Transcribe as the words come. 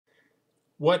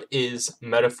What is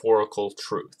metaphorical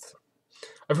truth?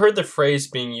 I've heard the phrase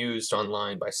being used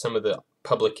online by some of the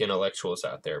public intellectuals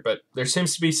out there, but there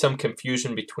seems to be some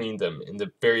confusion between them in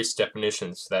the various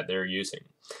definitions that they're using.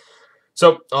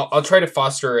 So I'll try to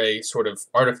foster a sort of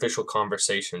artificial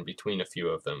conversation between a few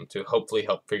of them to hopefully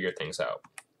help figure things out.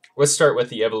 Let's start with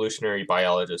the evolutionary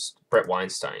biologist Bret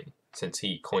Weinstein, since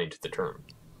he coined the term.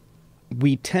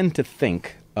 We tend to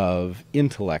think of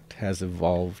intellect as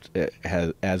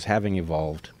having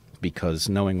evolved because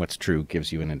knowing what's true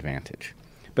gives you an advantage.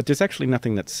 But there's actually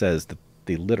nothing that says that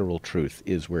the literal truth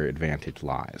is where advantage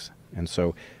lies. And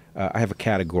so I have a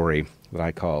category that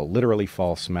I call literally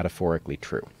false, metaphorically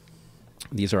true.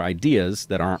 These are ideas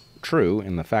that aren't true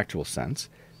in the factual sense,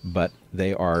 but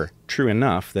they are true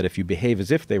enough that if you behave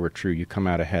as if they were true, you come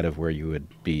out ahead of where you would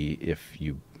be if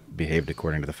you behaved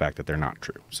according to the fact that they're not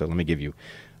true. So let me give you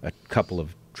a couple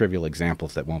of trivial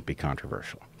examples that won't be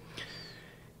controversial.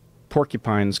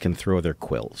 Porcupines can throw their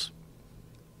quills.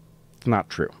 It's not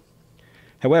true.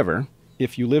 However,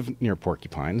 if you live near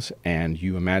porcupines and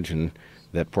you imagine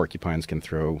that porcupines can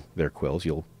throw their quills,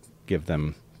 you'll give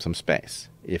them some space.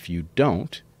 If you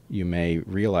don't, you may,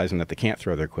 realizing that they can't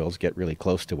throw their quills, get really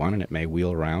close to one, and it may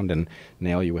wheel around and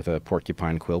nail you with a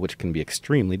porcupine quill, which can be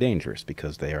extremely dangerous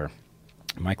because they are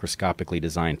microscopically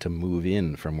designed to move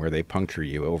in from where they puncture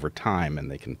you over time,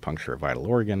 and they can puncture a vital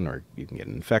organ or you can get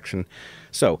an infection.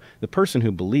 So the person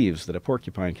who believes that a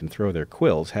porcupine can throw their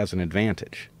quills has an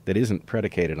advantage that isn't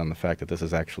predicated on the fact that this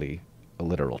is actually a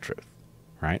literal truth,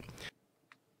 right?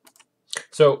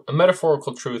 So, a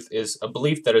metaphorical truth is a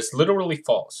belief that is literally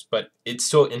false, but it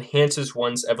still enhances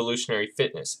one's evolutionary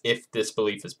fitness if this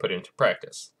belief is put into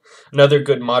practice. Another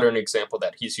good modern example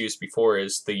that he's used before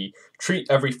is the treat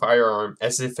every firearm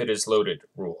as if it is loaded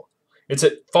rule. It's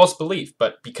a false belief,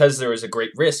 but because there is a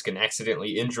great risk in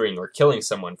accidentally injuring or killing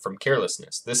someone from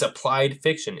carelessness, this applied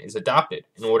fiction is adopted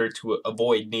in order to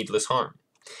avoid needless harm.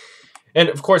 And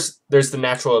of course, there's the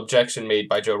natural objection made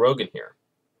by Joe Rogan here.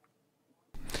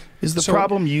 Is the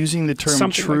problem using the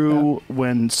term true like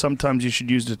when sometimes you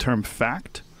should use the term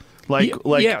fact? Like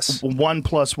yes. 1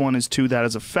 + 1 is 2, that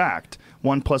is a fact.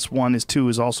 1 + 1 is 2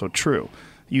 is also true.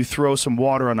 You throw some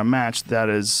water on a match, that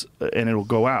is, and it'll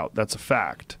go out. That's a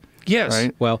fact. Yes.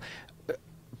 Right? Well,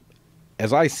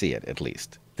 as I see it, at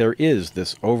least, there is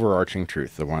this overarching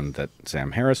truth, the one that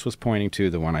Sam Harris was pointing to,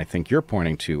 the one I think you're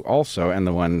pointing to also, and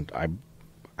the one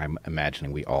I'm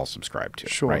imagining we all subscribe to.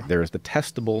 Sure. Right? There is the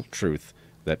testable truth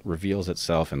that reveals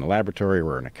itself in the laboratory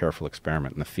or in a careful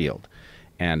experiment in the field.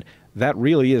 And that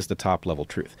really is the top-level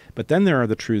truth. But then there are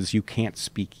the truths you can't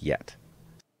speak yet.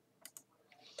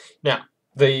 Now,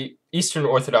 the Eastern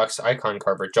Orthodox icon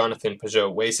carver Jonathan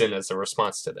Pageau weighs in as a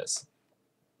response to this.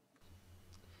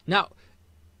 Now,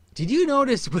 did you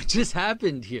notice what just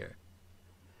happened here?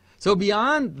 So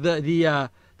beyond the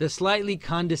slightly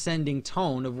condescending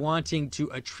tone of wanting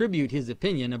to attribute his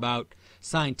opinion about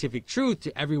scientific truth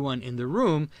to everyone in the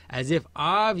room, as if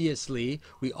obviously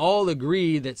we all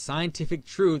agree that scientific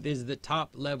truth is the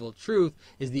top level truth,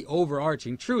 is the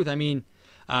overarching truth. I mean,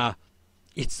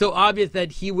 it's so obvious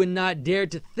that he would not dare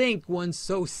to think one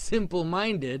so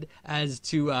simple-minded as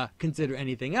to consider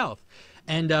anything else.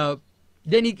 And then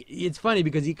it's funny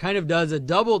because he kind of does a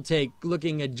double take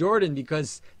looking at Jordan,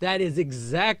 because that is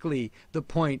exactly the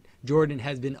point Jordan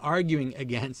has been arguing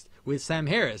against with Sam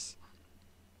Harris.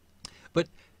 But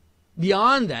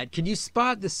beyond that, can you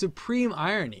spot the supreme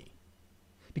irony?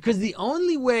 Because the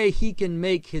only way he can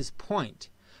make his point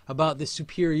about the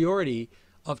superiority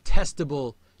of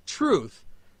testable truth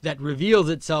that reveals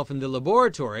itself in the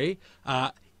laboratory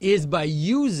is by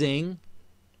using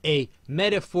a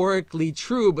metaphorically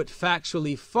true but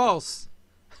factually false,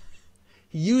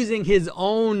 using his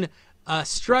own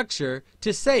structure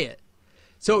to say it.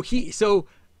 So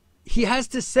he has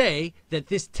to say that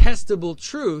this testable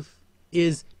truth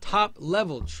is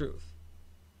top-level truth.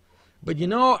 But you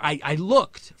know, I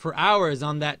looked for hours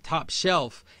on that top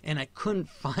shelf and I couldn't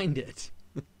find it.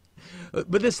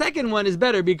 But the second one is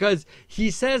better because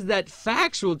he says that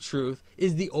factual truth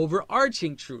is the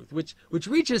overarching truth, which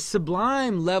reaches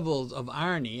sublime levels of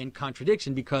irony and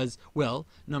contradiction because, well,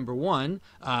 number one,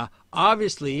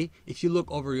 obviously, if you look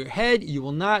over your head, you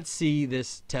will not see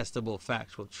this testable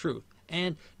factual truth.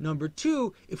 And number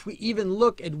two, if we even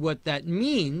look at what that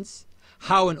means,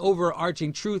 how an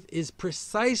overarching truth is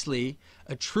precisely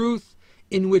a truth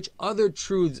in which other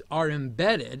truths are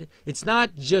embedded. It's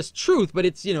not just truth, but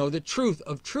it's, the truth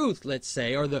of truth, let's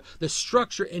say, or the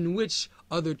structure in which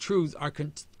other truths are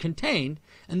contained.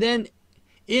 And then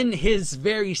in his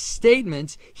very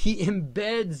statements, he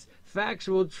embeds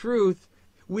factual truth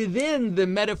within the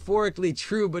metaphorically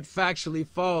true but factually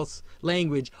false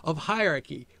language of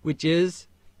hierarchy, which is,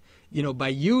 by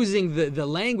using the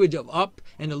language of up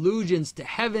and allusions to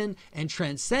heaven and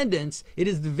transcendence, it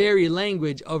is the very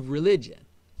language of religion.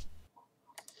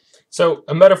 So,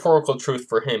 a metaphorical truth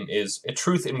for him is a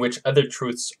truth in which other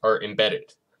truths are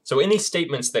embedded. So any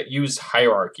statements that use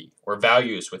hierarchy or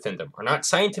values within them are not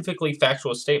scientifically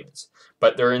factual statements,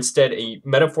 but they're instead a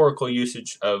metaphorical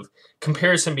usage of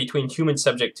comparison between human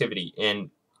subjectivity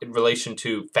and in relation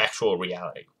to factual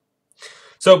reality.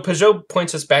 So Pageau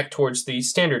points us back towards the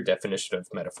standard definition of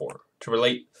metaphor, to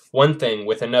relate one thing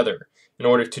with another in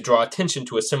order to draw attention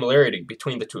to a similarity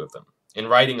between the two of them. In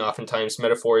writing, oftentimes,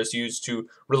 metaphor is used to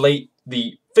relate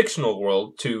the fictional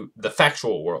world to the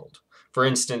factual world. For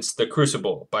instance, The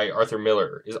Crucible by Arthur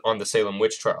Miller on the Salem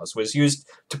witch trials was used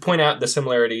to point out the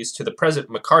similarities to the present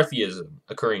McCarthyism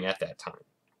occurring at that time.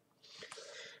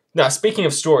 Now, speaking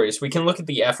of stories, we can look at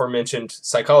the aforementioned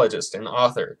psychologist and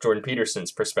author Jordan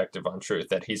Peterson's perspective on truth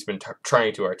that he's been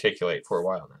trying to articulate for a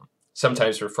while now,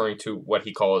 sometimes referring to what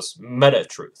he calls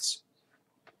meta-truths.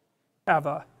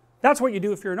 That's what you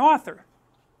do if you're an author,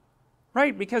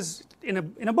 right? Because in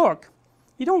a book,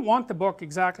 you don't want the book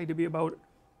exactly to be about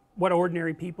what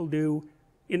ordinary people do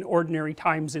in ordinary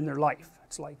times in their life.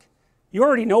 It's like, you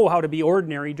already know how to be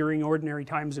ordinary during ordinary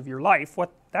times of your life.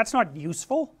 That's not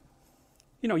useful.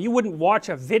 You wouldn't watch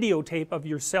a videotape of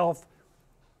yourself.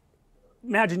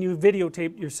 Imagine you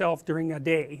videotaped yourself during a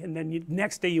day, and then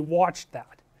next day you watched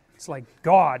that. It's like,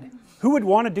 God, who would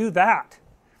want to do that?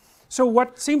 So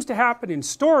what seems to happen in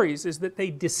stories is that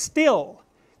they distill.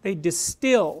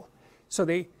 So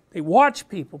they watch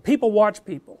people watch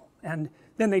people, and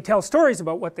then they tell stories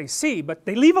about what they see, but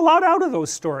they leave a lot out of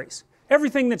those stories.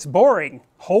 Everything that's boring,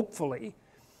 hopefully.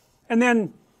 And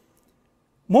then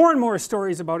more and more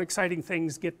stories about exciting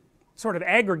things get sort of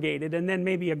aggregated, and then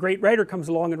maybe a great writer comes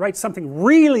along and writes something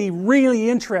really, really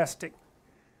interesting.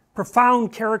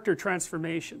 Profound character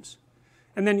transformations.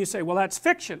 And then you say, well, that's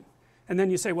fiction. And then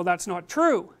you say, well, that's not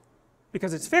true,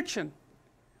 because it's fiction.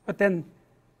 But then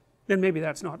maybe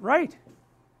that's not right.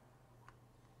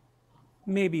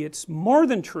 Maybe it's more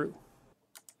than true.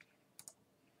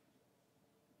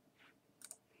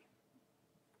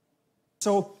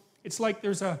 So it's like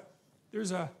there's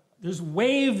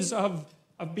waves of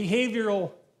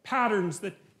behavioral patterns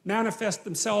that manifest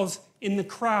themselves in the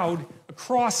crowd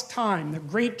across time. The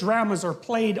great dramas are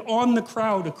played on the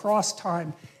crowd across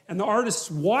time, and the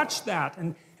artists watch that,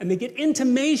 and they get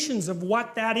intimations of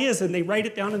what that is, and they write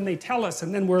it down and they tell us,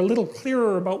 and then we're a little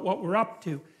clearer about what we're up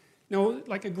to.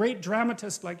 Like a great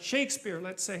dramatist like Shakespeare,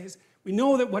 let's say, we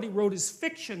know that what he wrote is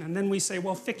fiction, and then we say,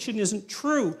 well, fiction isn't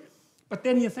true. But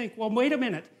then you think, well, wait a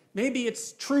minute, maybe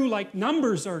it's true like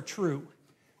numbers are true.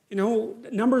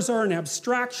 Numbers are an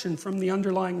abstraction from the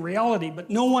underlying reality, but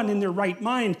no one in their right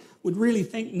mind would really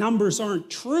think numbers aren't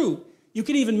true. You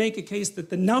could even make a case that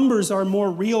the numbers are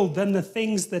more real than the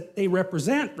things that they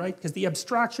represent, right? Because the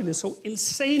abstraction is so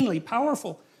insanely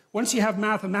powerful. Once you have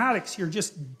mathematics, you're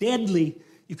just deadly.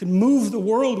 You can move the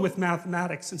world with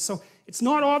mathematics. And so it's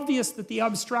not obvious that the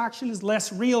abstraction is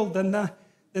less real than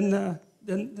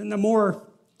the more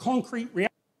concrete reality.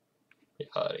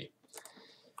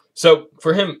 So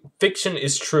for him, fiction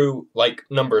is true like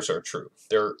numbers are true.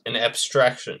 They're an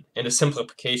abstraction and a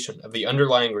simplification of the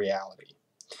underlying reality.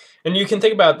 And you can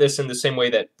think about this in the same way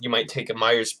that you might take a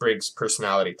Myers-Briggs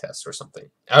personality test or something.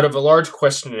 Out of a large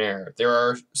questionnaire, there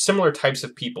are similar types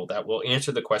of people that will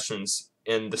answer the questions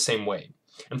in the same way.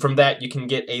 And from that, you can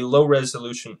get a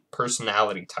low-resolution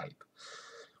personality type.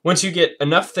 Once you get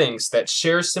enough things that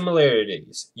share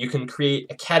similarities, you can create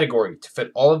a category to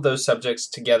fit all of those subjects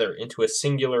together into a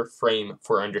singular frame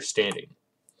for understanding.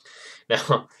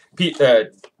 Now,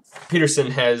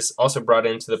 Peterson has also brought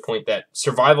into the point that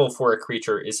survival for a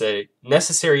creature is a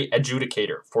necessary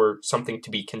adjudicator for something to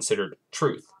be considered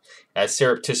truth. As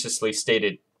surreptitiously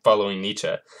stated following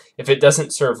Nietzsche, if it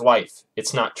doesn't serve life,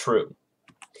 it's not true.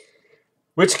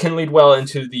 Which can lead well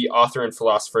into the author and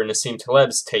philosopher Nasim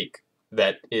Taleb's take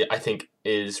that I think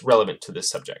is relevant to this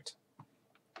subject.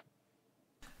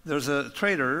 There's a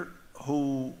trader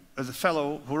who is a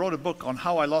fellow who wrote a book on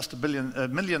how I lost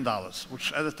 $1 million,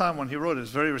 which at the time when he wrote it is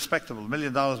very respectable. $1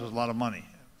 million was a lot of money.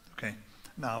 Okay,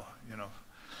 now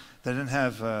they didn't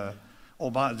have the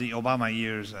Obama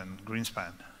years and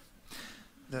Greenspan,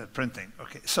 the printing.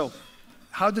 Okay, so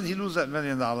how did he lose that $1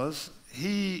 million?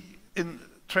 He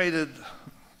traded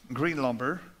green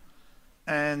lumber,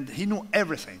 and he knew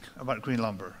everything about green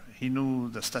lumber. He knew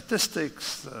the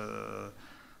statistics,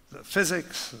 the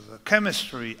physics, the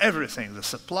chemistry, everything, the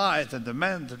supply, the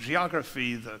demand, the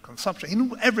geography, the consumption. He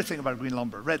knew everything about green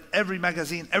lumber, read every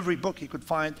magazine, every book he could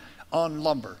find on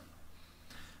lumber.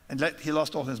 And he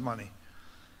lost all his money.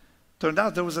 Turned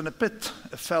out there was in a pit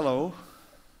a fellow,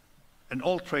 an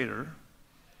old trader,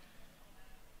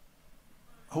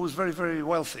 who was very, very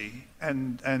wealthy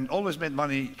and always made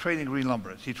money trading green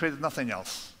lumber. He traded nothing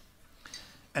else.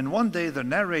 And one day the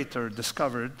narrator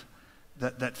discovered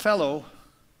that that fellow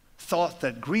thought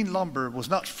that green lumber was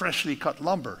not freshly cut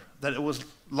lumber, that it was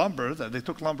lumber, that they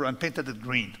took lumber and painted it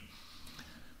green,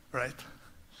 right?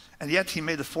 And yet he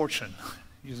made a fortune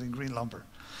using green lumber.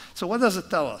 So what does it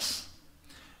tell us?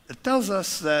 It tells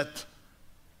us that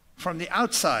from the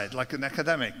outside, like an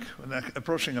academic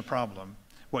approaching a problem,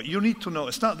 what you need to know,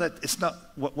 it's not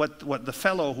what the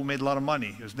fellow who made a lot of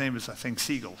money, his name is, I think,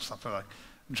 Siegel, something like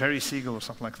Jerry Siegel or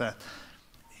something like that,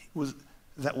 was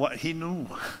that what he knew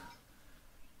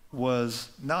was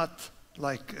not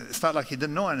like, it's not like he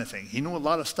didn't know anything. He knew a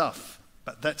lot of stuff,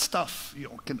 but that stuff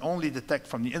you can only detect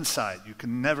from the inside. You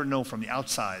can never know from the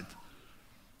outside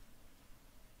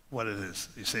what it is,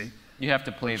 you see? You have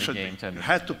to play the game to understand. You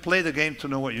had to play the game to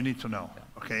know what you need to know,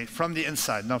 okay? From the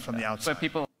inside, not from the outside.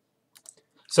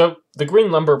 So the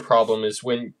green lumber problem is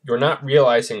when you're not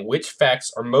realizing which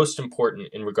facts are most important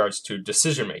in regards to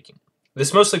decision making.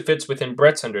 This mostly fits within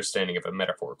Bret's understanding of a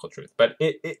metaphorical truth, but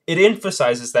it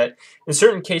emphasizes that in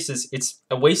certain cases it's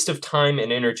a waste of time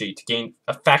and energy to gain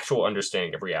a factual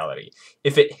understanding of reality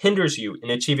if it hinders you in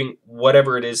achieving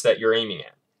whatever it is that you're aiming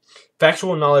at.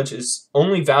 Factual knowledge is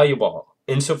only valuable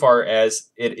insofar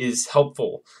as it is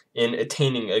helpful in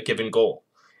attaining a given goal,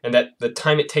 and that the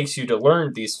time it takes you to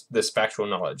learn this factual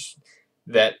knowledge,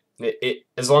 that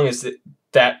as long as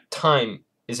that time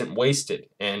isn't wasted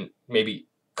and maybe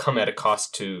come at a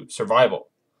cost to survival.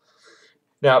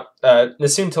 Now,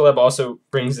 Nasim Taleb also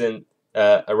brings in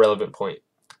a relevant point.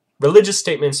 Religious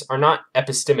statements are not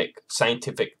epistemic,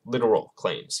 scientific, literal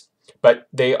claims, but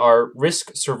they are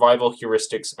risk survival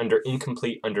heuristics under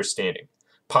incomplete understanding.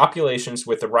 Populations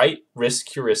with the right risk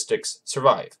heuristics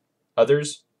survive.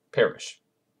 Others perish.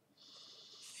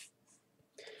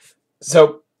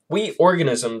 So, we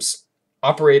organisms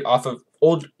operate off of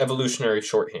old evolutionary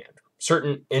shorthand.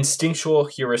 Certain instinctual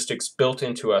heuristics built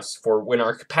into us for when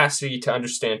our capacity to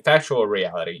understand factual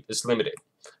reality is limited,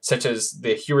 such as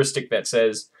the heuristic that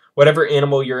says, whatever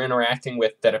animal you're interacting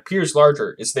with that appears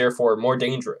larger is therefore more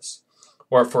dangerous.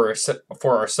 Or for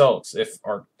ourselves, if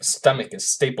our stomach is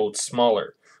stapled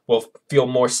smaller, we'll feel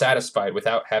more satisfied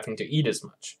without having to eat as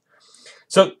much.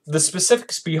 So the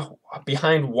specifics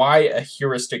behind why a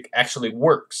heuristic actually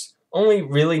works only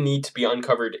really need to be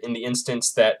uncovered in the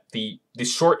instance that the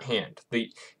shorthand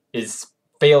is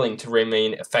failing to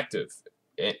remain effective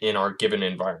in our given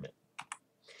environment.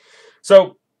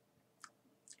 So,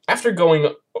 after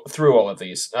going through all of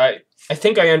these, I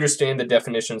think I understand the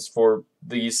definitions for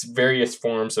these various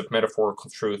forms of metaphorical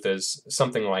truth as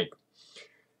something like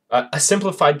a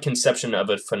simplified conception of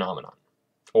a phenomenon,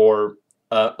 or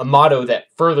a motto that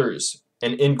furthers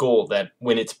an end goal that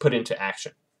when it's put into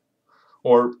action,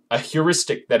 or a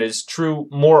heuristic that is true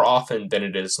more often than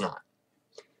it is not,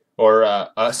 or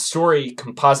a story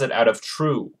composite out of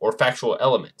true or factual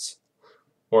elements,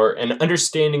 or an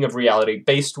understanding of reality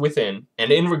based within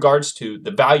and in regards to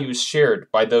the values shared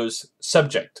by those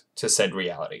subject to said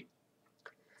reality,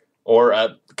 or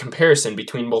a comparison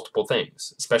between multiple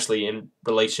things, especially in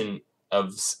relations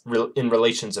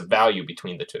of value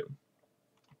between the two.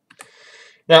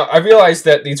 Now, I realize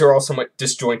that these are all somewhat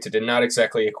disjointed and not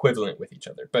exactly equivalent with each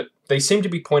other, but they seem to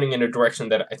be pointing in a direction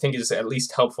that I think is at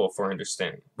least helpful for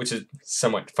understanding, which is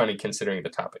somewhat funny considering the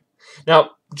topic.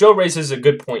 Now, Joe raises a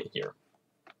good point here.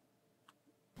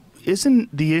 Isn't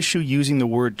the issue using the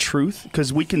word truth?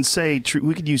 Because we can say,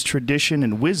 we could use tradition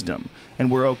and wisdom,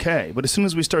 and we're okay. But as soon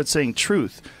as we start saying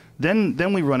truth, then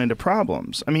we run into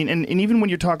problems. I mean, and even when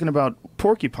you're talking about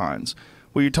porcupines,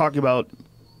 where you're talking about,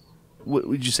 what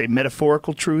would you say,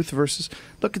 metaphorical truth versus...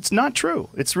 Look, it's not true.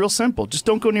 It's real simple. Just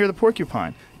don't go near the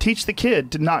porcupine. Teach the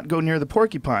kid to not go near the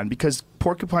porcupine because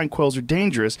porcupine quills are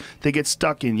dangerous. They get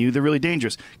stuck in you. They're really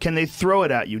dangerous. Can they throw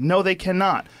it at you? No, they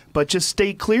cannot. But just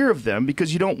stay clear of them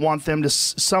because you don't want them to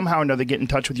somehow or another get in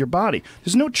touch with your body.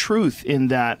 There's no truth in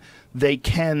that they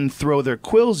can throw their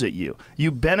quills at you.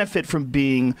 You benefit from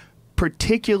being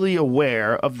particularly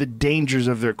aware of the dangers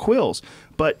of their quills.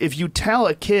 But if you tell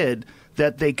a kid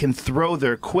that they can throw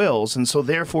their quills, and so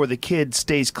therefore the kid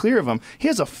stays clear of them, he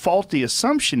has a faulty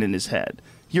assumption in his head.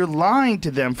 You're lying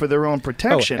to them for their own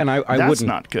protection. And I That's wouldn't.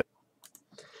 not good.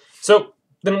 So,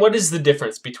 then what is the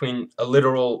difference between a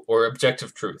literal or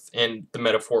objective truth and the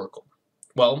metaphorical?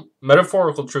 Well,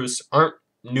 metaphorical truths aren't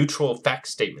neutral fact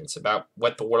statements about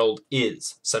what the world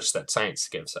is, such that science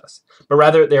gives us, but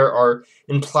rather there are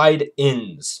implied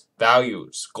ends,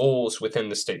 values, goals within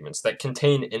the statements that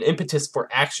contain an impetus for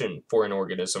action for an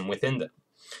organism within them.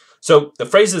 So the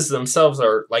phrases themselves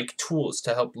are like tools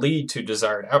to help lead to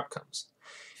desired outcomes.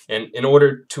 And in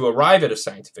order to arrive at a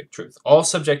scientific truth, all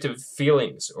subjective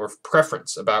feelings or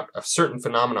preference about a certain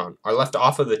phenomenon are left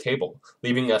off of the table,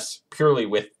 leaving us purely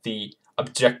with the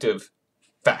objective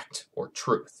fact or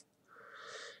truth.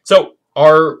 So,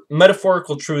 are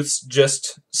metaphorical truths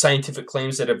just scientific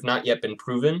claims that have not yet been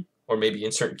proven, or maybe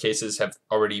in certain cases have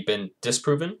already been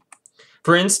disproven?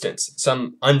 For instance,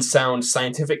 some unsound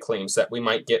scientific claims that we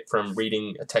might get from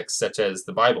reading a text such as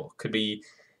the Bible could be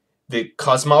the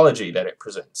cosmology that it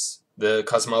presents, the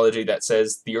cosmology that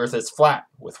says the earth is flat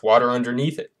with water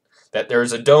underneath it, that there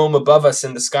is a dome above us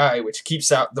in the sky which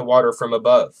keeps out the water from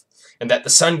above, and that the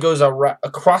sun goes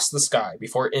across the sky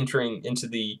before entering into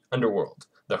the underworld,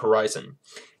 the horizon.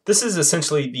 This is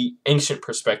essentially the ancient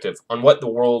perspective on what the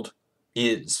world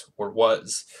is or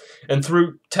was. And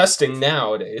through testing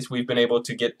nowadays, we've been able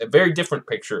to get a very different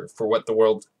picture for what the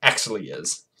world actually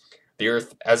is. The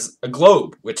Earth as a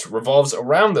globe which revolves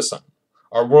around the sun.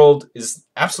 Our world is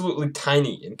absolutely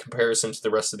tiny in comparison to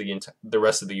the rest of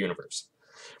the universe.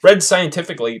 Read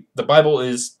scientifically, the Bible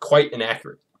is quite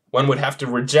inaccurate. One would have to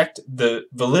reject the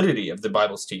validity of the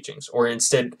Bible's teachings, or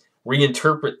instead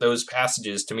reinterpret those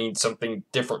passages to mean something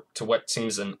different to what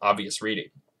seems an obvious reading.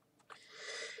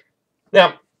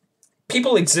 Now,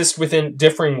 people exist within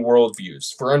differing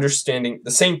worldviews for understanding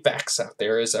the same facts out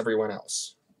there as everyone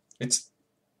else. It's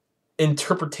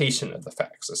interpretation of the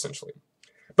facts, essentially.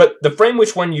 But the frame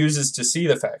which one uses to see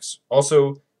the facts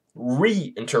also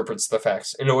reinterprets the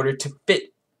facts in order to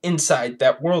fit inside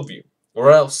that worldview,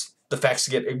 or else the facts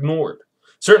get ignored.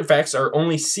 Certain facts are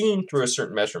only seen through a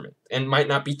certain measurement and might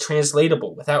not be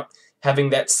translatable without having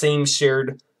that same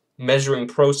shared measuring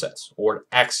process, or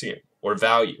axiom, or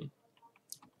value.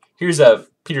 Here's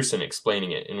Peterson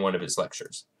explaining it in one of his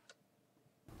lectures.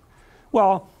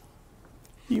 Well,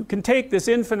 you can take this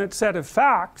infinite set of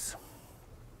facts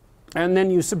and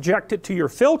then you subject it to your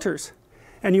filters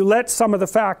and you let some of the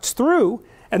facts through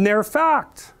and they're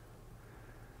facts.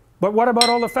 But what about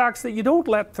all the facts that you don't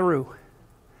let through?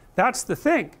 That's the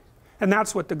thing. And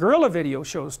that's what the gorilla video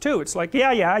shows too. It's like,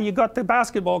 yeah, you got the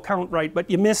basketball count right, but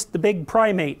you missed the big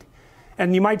primate.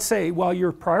 And you might say, well,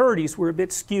 your priorities were a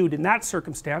bit skewed in that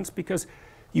circumstance because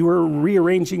you were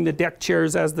rearranging the deck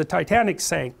chairs as the Titanic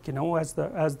sank, you know, as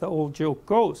the old joke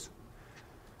goes.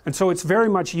 And so it's very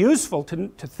much useful to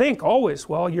think always,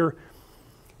 well,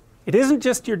 it isn't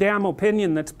just your damn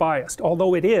opinion that's biased,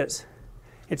 although it is.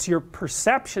 It's your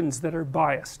perceptions that are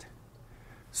biased.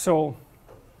 So,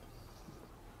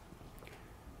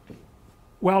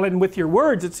 well, and with your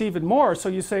words it's even more. So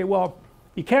you say, well,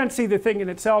 you can't see the thing in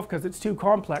itself because it's too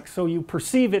complex, so you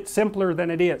perceive it simpler than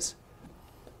it is.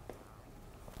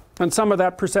 And some of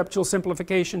that perceptual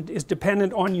simplification is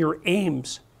dependent on your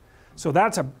aims. So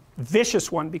that's a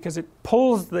vicious one because it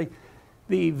pulls the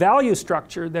value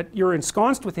structure that you're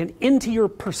ensconced within into your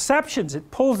perceptions.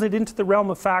 It pulls it into the realm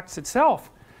of facts itself.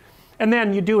 And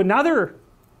then you do another,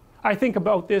 I think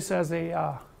about this as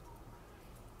a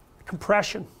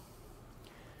compression.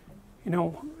 You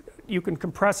know, you can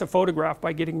compress a photograph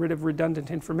by getting rid of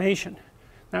redundant information.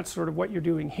 That's sort of what you're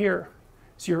doing here.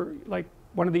 So you're like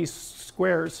one of these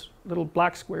squares, little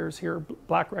black squares here,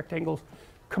 black rectangles,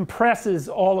 compresses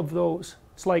all of those.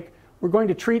 It's like we're going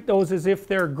to treat those as if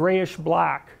they're grayish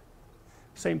black.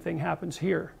 Same thing happens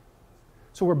here.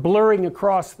 So we're blurring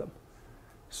across them.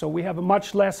 So we have a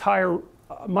much less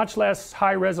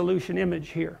high resolution image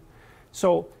here.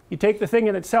 So you take the thing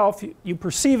in itself, you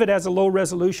perceive it as a low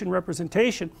resolution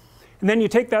representation, and then you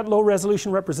take that low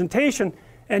resolution representation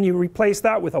and you replace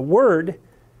that with a word,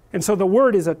 and so the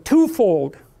word is a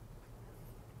twofold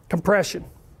compression.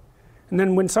 And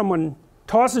then when someone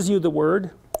tosses you the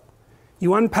word,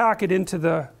 you unpack it into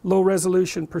the low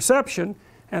resolution perception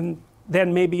and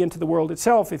then maybe into the world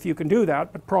itself if you can do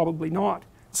that, but probably not.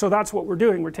 So that's what we're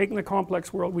doing. We're taking the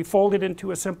complex world, we fold it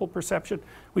into a simple perception,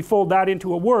 we fold that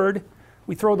into a word,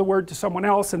 we throw the word to someone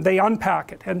else and they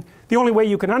unpack it. And the only way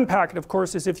you can unpack it, of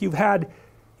course, is if you've had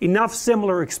enough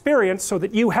similar experience so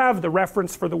that you have the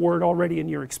reference for the word already in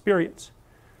your experience.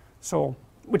 So,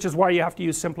 which is why you have to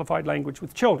use simplified language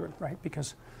with children, right?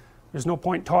 Because there's no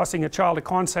point tossing a child a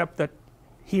concept that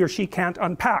he or she can't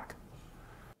unpack.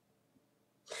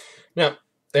 Now,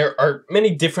 there are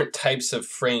many different types of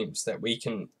frames that we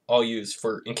can all use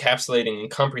for encapsulating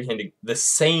and comprehending the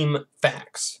same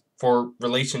facts for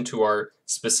relation to our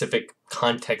specific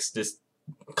context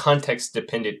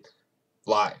context-dependent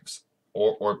lives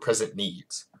or present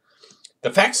needs.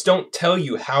 The facts don't tell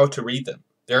you how to read them.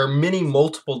 There are many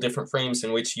multiple different frames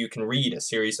in which you can read a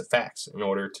series of facts in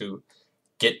order to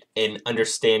get an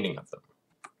understanding of them.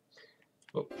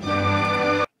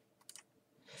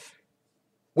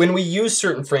 When we use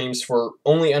certain frames for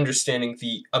only understanding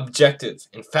the objective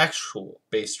and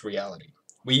factual-based reality,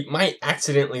 we might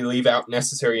accidentally leave out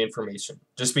necessary information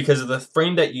just because of the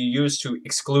frame that you use to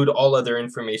exclude all other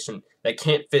information that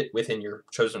can't fit within your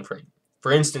chosen frame.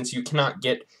 For instance, you cannot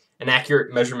get an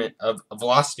accurate measurement of a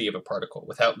velocity of a particle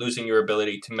without losing your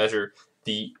ability to measure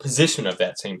the position of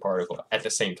that same particle at the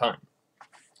same time.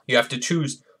 You have to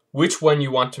choose which one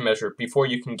you want to measure before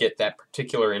you can get that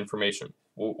particular information,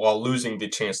 while losing the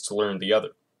chance to learn the other.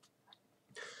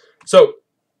 So,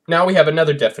 now we have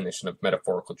another definition of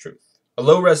metaphorical truth. A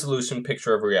low-resolution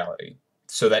picture of reality,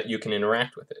 so that you can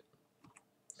interact with it.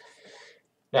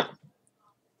 Now,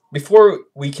 before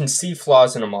we can see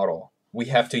flaws in a model, we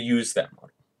have to use that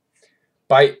model.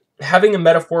 By having a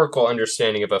metaphorical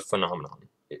understanding of a phenomenon,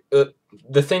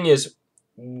 the thing is,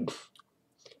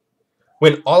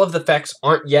 when all of the facts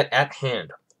aren't yet at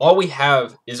hand, all we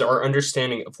have is our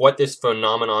understanding of what this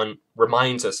phenomenon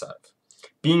reminds us of.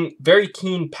 Being very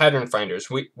keen pattern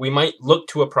finders, we might look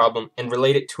to a problem and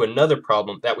relate it to another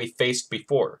problem that we faced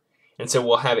before. And so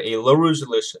we'll have a low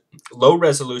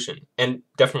resolution, and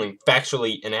definitely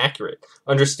factually inaccurate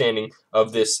understanding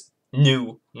of this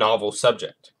new novel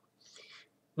subject.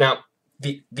 Now,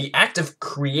 the act of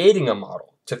creating a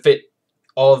model to fit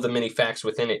all of the many facts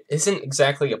within it isn't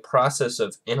exactly a process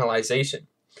of analyzation.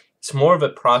 It's more of a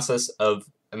process of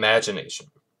imagination.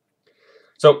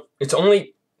 So it's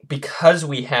only because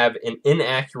we have an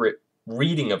inaccurate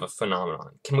reading of a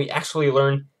phenomenon can we actually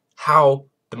learn how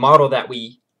the model that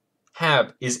we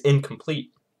have is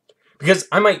incomplete. Because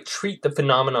I might treat the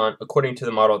phenomenon according to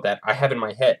the model that I have in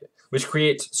my head, which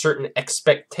creates certain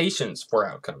expectations for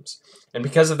outcomes. And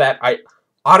because of that,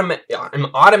 I'm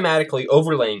automatically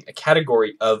overlaying a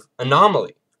category of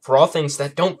anomaly for all things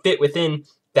that don't fit within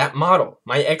that model,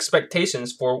 my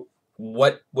expectations for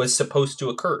what was supposed to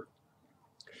occur.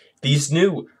 These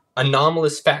new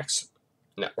anomalous facts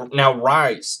now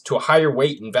rise to a higher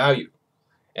weight and value,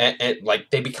 and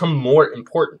like they become more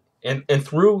important. And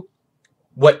through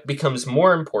what becomes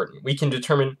more important, we can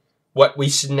determine what we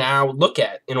should now look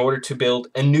at in order to build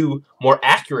a new, more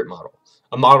accurate model,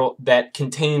 a model that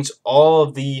contains all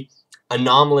of the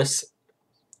anomalous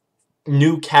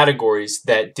new categories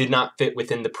that did not fit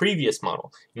within the previous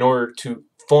model, in order to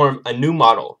form a new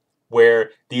model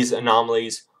where these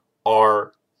anomalies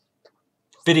are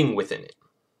fitting within it.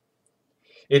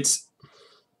 It's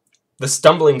the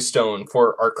stumbling stone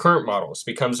for our current models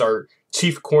becomes our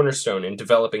chief cornerstone in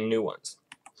developing new ones.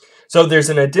 So there's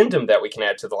an addendum that we can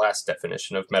add to the last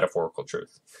definition of metaphorical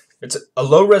truth. It's a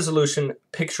low-resolution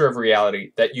picture of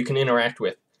reality that you can interact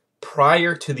with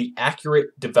prior to the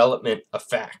accurate development of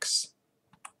facts.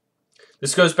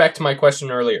 This goes back to my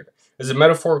question earlier. Is a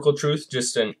metaphorical truth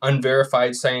just an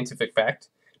unverified scientific fact?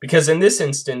 Because in this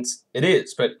instance, it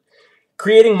is, but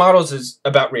creating models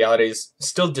about reality is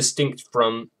still distinct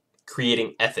from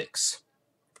creating ethics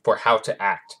for how to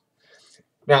act.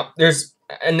 Now, there's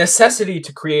a necessity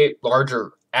to create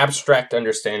larger, abstract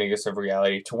understandings of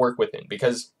reality to work within,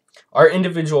 because our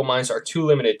individual minds are too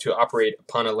limited to operate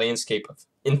upon a landscape of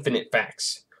infinite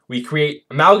facts. We create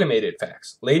amalgamated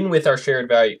facts, laden with our shared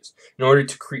values, in order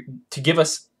to give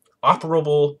us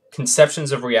operable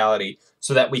conceptions of reality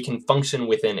so that we can function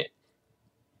within it.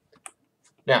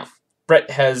 Now, Bret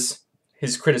has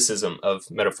his criticism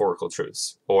of metaphorical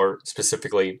truths, or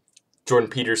specifically Jordan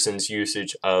Peterson's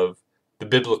usage of the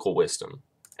biblical wisdom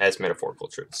as metaphorical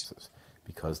truths.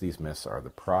 Because these myths are the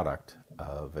product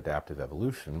of adaptive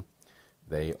evolution,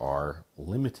 they are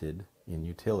limited in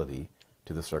utility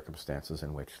to the circumstances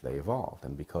in which they evolved.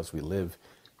 And because we live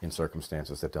in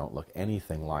circumstances that don't look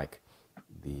anything like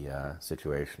the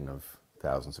situation of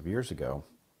thousands of years ago,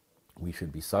 we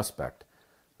should be suspect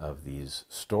of these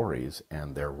stories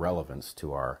and their relevance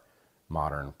to our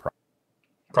modern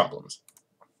problems.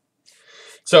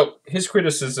 So his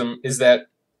criticism is that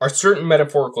our certain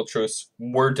metaphorical truths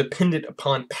were dependent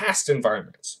upon past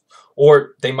environments,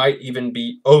 or they might even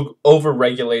be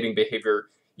over-regulating behavior,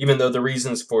 even though the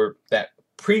reasons for that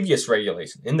previous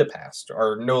regulation in the past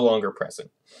are no longer present.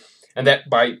 And that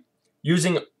by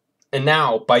using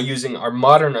our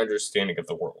modern understanding of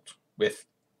the world with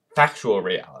factual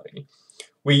reality,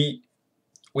 we're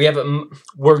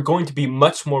going to be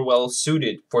much more well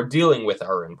suited for dealing with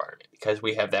our environment because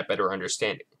we have that better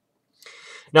understanding.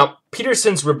 Now,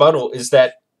 Peterson's rebuttal is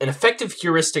that an effective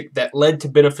heuristic that led to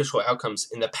beneficial outcomes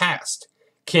in the past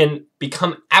can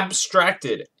become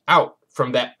abstracted out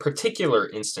from that particular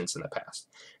instance in the past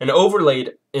and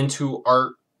overlaid into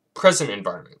our present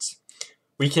environments.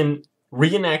 We can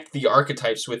reenact the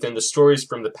archetypes within the stories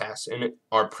from the past in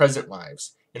our present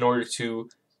lives in order to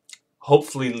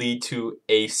hopefully lead to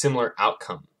a similar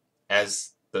outcome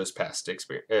as those past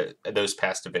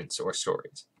events or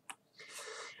stories.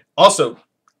 Also,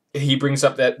 he brings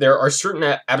up that there are certain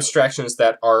abstractions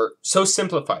that are so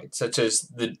simplified, such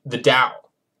as the Tao,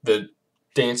 the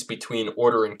dance between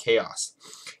order and chaos,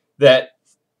 that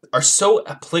are so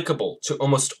applicable to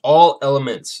almost all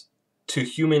elements to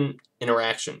human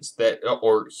interactions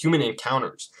or human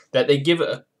encounters, that they give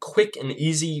a quick and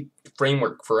easy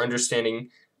framework for understanding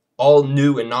all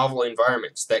new and novel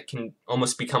environments that can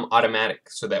almost become automatic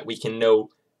so that we can know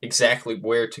exactly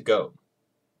where to go.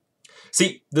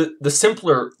 See, the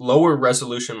simpler, lower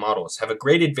resolution models have a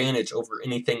great advantage over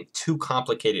anything too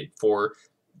complicated for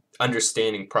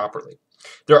understanding properly.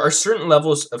 There are certain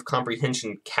levels of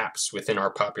comprehension caps within our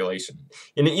population,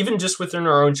 and even just within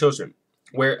our own children,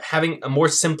 where having a more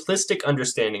simplistic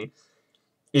understanding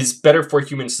is better for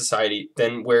human society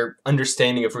than where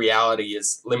understanding of reality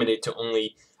is limited to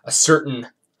only a certain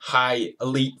high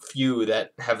elite few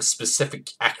that have a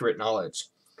specific accurate knowledge.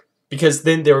 Because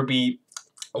then there would be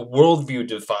a worldview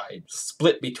divide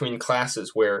split between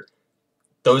classes where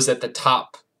those at the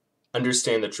top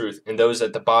understand the truth and those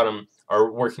at the bottom are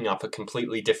working off a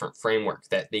completely different framework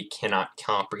that they cannot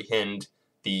comprehend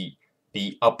the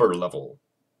upper level.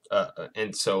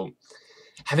 And so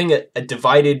having a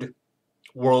divided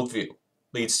worldview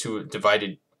leads to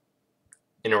divided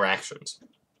interactions.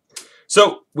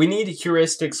 So we need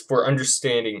heuristics for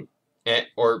understanding,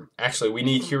 or actually we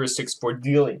need heuristics for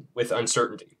dealing with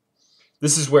uncertainty.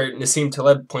 This is where Nasim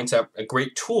Taleb points out a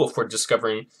great tool for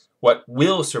discovering what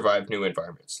will survive new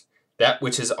environments, that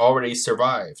which has already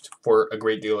survived for a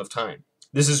great deal of time.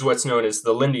 This is what's known as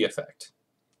the Lindy effect.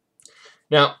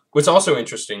 Now, what's also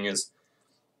interesting is,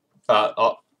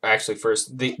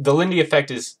 first, the Lindy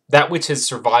effect is that which has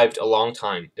survived a long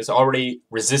time is already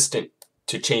resistant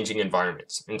to changing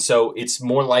environments. And so it's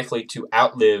more likely to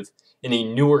outlive any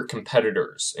newer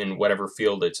competitors in whatever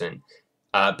field it's in,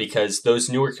 because those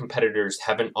newer competitors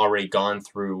haven't already gone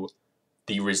through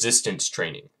the resistance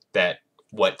training that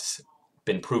what's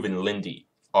been proven Lindy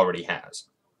already has.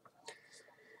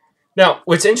 Now,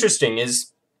 what's interesting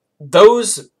is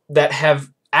those that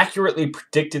have accurately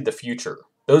predicted the future,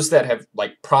 those that have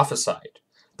prophesied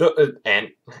and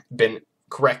been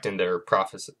correct in their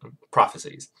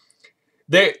prophecies,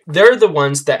 they're the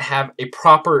ones that have a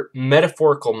proper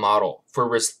metaphorical model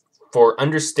for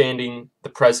understanding the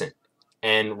present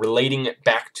and relating it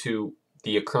back to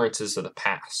the occurrences of the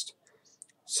past.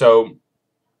 So,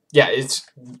 yeah,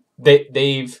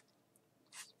 they've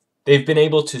been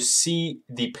able to see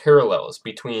the parallels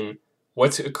between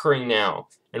what's occurring now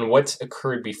and what's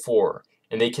occurred before,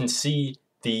 and they can see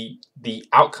the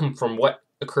outcome from what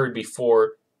occurred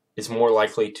before is more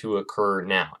likely to occur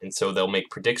now, and so they'll make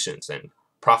predictions and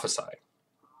prophesy.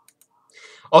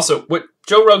 Also, what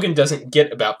Joe Rogan doesn't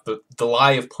get about the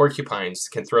lie of porcupines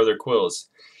can throw their quills,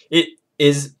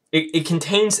 it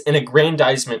contains an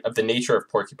aggrandizement of the nature of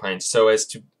porcupines so as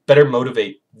to better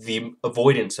motivate the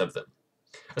avoidance of them,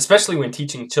 especially when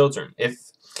teaching children. If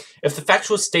the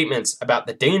factual statements about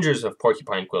the dangers of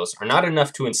porcupine quills are not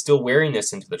enough to instill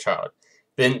wariness into the child,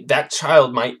 then that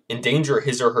child might endanger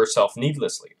his or herself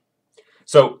needlessly.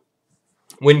 So,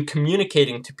 when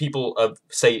communicating to people of,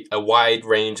 say, a wide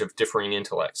range of differing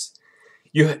intellects,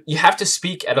 you have to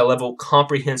speak at a level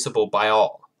comprehensible by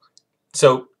all.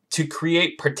 So, to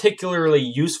create particularly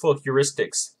useful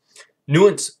heuristics,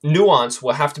 nuance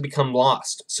will have to become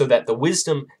lost so that the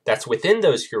wisdom that's within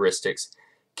those heuristics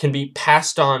can be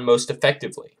passed on most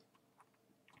effectively.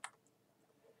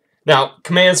 Now,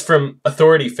 commands from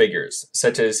authority figures,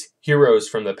 such as heroes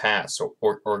from the past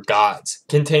or gods,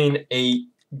 contain a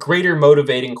greater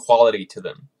motivating quality to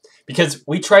them, because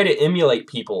we try to emulate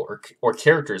people or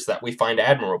characters that we find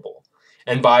admirable,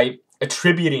 and by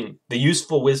attributing the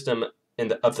useful wisdom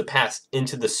of the past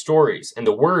into the stories and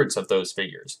the words of those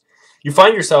figures, you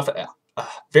find yourself a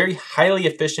very highly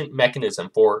efficient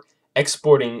mechanism for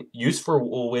exporting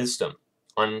useful wisdom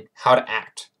on how to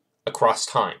act across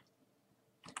time.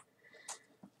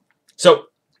 So,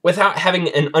 without having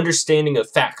an understanding of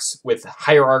facts with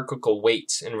hierarchical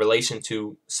weights in relation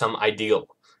to some ideal,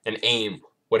 an aim,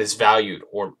 what is valued,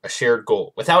 or a shared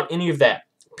goal, without any of that,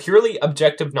 purely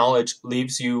objective knowledge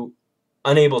leaves you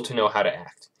unable to know how to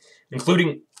act,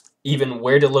 including even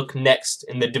where to look next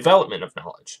in the development of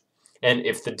knowledge. And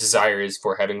if the desire is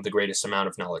for having the greatest amount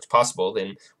of knowledge possible,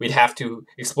 then we'd have to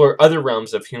explore other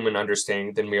realms of human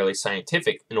understanding than merely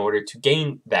scientific in order to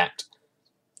gain that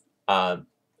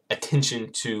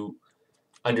attention to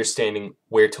understanding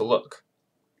where to look.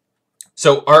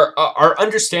 So our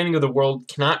understanding of the world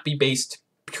cannot be based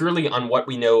purely on what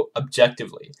we know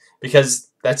objectively,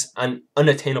 because that's an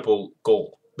unattainable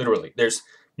goal, literally. There's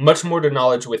much more to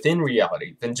knowledge within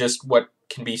reality than just what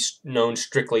can be known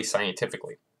strictly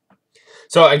scientifically.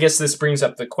 So I guess this brings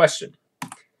up the question: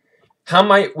 how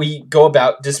might we go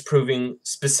about disproving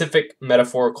specific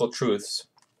metaphorical truths,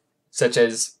 such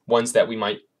as ones that we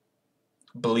might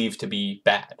believe to be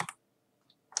bad?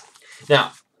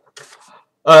 Now,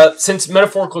 since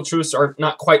metaphorical truths are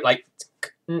not quite like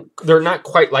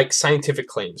scientific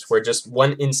claims, where just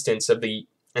one instance of the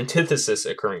antithesis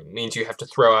occurring means you have to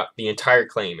throw out the entire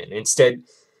claim, and instead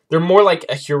they're more like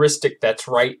a heuristic that's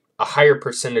right a higher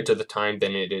percentage of the time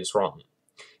than it is wrong.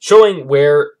 Showing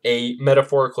where a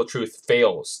metaphorical truth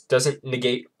fails doesn't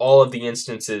negate all of the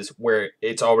instances where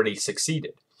it's already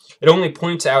succeeded. It only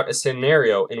points out a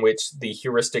scenario in which the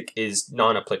heuristic is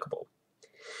non-applicable.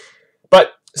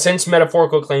 But since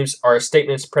metaphorical claims are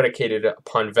statements predicated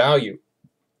upon value,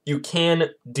 you can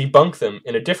debunk them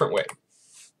in a different way.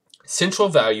 Central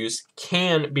values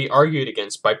can be argued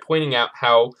against by pointing out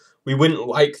how we wouldn't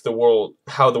like the world,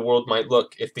 how the world might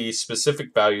look if these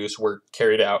specific values were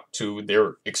carried out to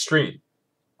their extreme,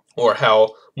 or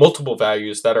how multiple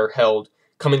values that are held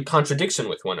come in contradiction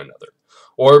with one another,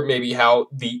 or maybe how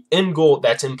the end goal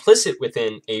that's implicit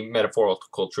within a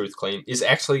metaphorical truth claim is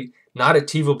actually not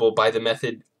achievable by the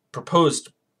method proposed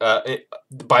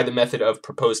of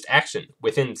proposed action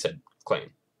within said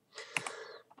claim.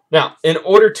 Now, in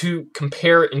order to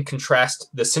compare and contrast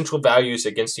the central values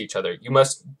against each other, you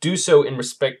must do so in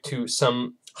respect to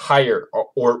some higher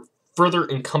or further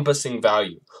encompassing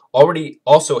value, already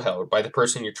also held by the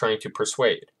person you're trying to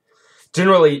persuade.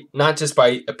 Generally, not just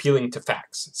by appealing to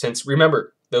facts, since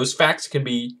remember, those facts can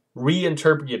be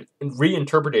reinterpreted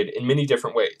in many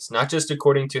different ways, not just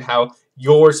according to how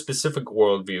your specific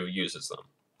worldview uses them.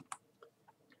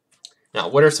 Now,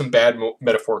 what are some bad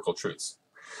metaphorical truths?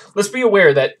 Let's be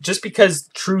aware that just because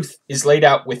truth is laid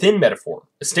out within metaphor,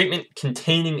 a statement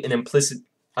containing an implicit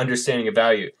understanding of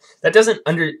value, that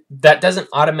doesn't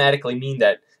automatically mean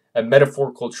that a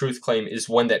metaphorical truth claim is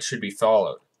one that should be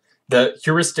followed. The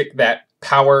heuristic that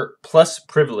power plus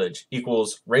privilege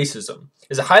equals racism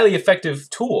is a highly effective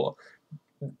tool.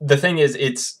 The thing is,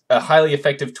 it's a highly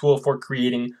effective tool for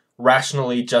creating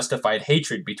rationally justified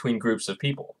hatred between groups of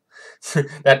people.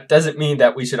 That doesn't mean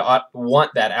that we should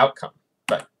want that outcome.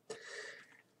 But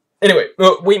anyway,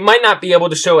 we might not be able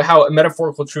to show how a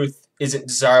metaphorical truth isn't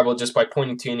desirable just by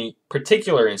pointing to any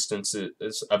particular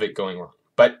instances of it going wrong,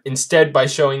 but instead by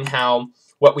showing how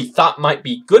what we thought might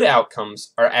be good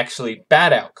outcomes are actually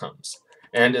bad outcomes,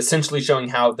 and essentially showing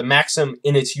how the maxim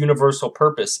in its universal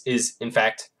purpose is in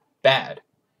fact bad,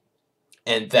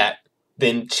 and that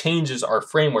then changes our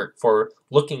framework for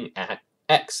looking at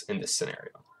X in this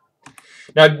scenario.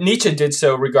 Now, Nietzsche did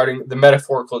so regarding the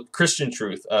metaphorical Christian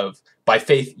truth of, by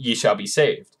faith ye shall be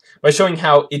saved, by showing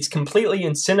how it's completely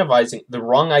incentivizing the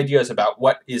wrong ideas about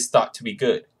what is thought to be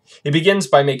good. He begins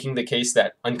by making the case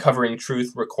that uncovering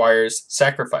truth requires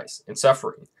sacrifice and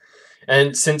suffering.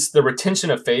 And since the retention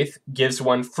of faith gives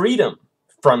one freedom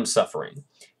from suffering,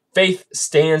 faith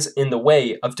stands in the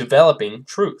way of developing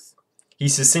truth. He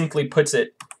succinctly puts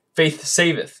it, faith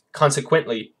saveth,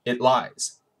 consequently it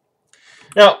lies.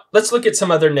 Now, let's look at some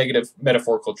other negative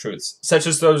metaphorical truths, such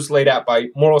as those laid out by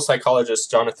moral psychologist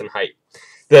Jonathan Haidt.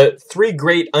 The three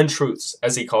great untruths,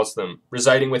 as he calls them,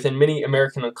 residing within many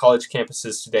American college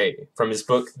campuses today, from his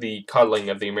book, The Coddling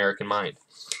of the American Mind.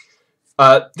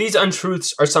 These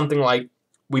untruths are something like,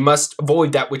 we must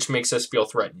avoid that which makes us feel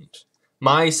threatened.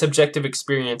 My subjective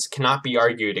experience cannot be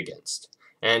argued against.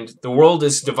 And the world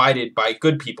is divided by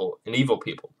good people and evil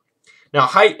people. Now,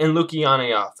 Haidt and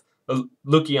Lukianoff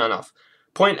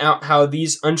point out how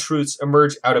these untruths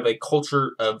emerge out of a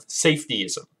culture of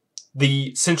safetyism,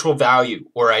 the central value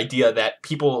or idea that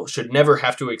people should never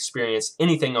have to experience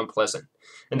anything unpleasant,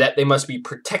 and that they must be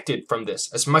protected from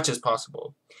this as much as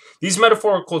possible. These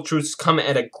metaphorical truths come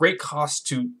at a great cost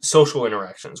to social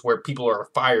interactions, where people are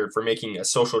fired for making a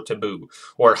social taboo,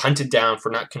 or hunted down for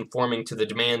not conforming to the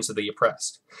demands of the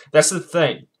oppressed. That's the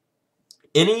thing.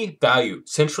 Any value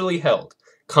centrally held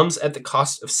comes at the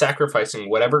cost of sacrificing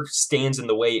whatever stands in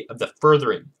the way of the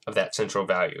furthering of that central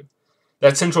value.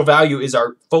 That central value is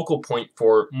our focal point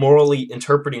for morally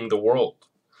interpreting the world.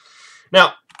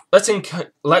 Now,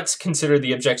 let's consider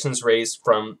the objections raised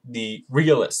from the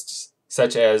realists,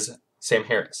 such as Sam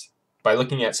Harris. by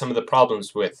looking at some of the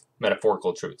problems with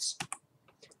metaphorical truths.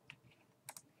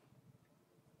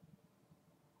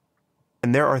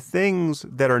 And there are things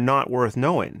that are not worth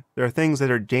knowing. There are things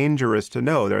that are dangerous to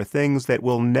know. There are things that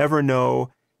we'll never know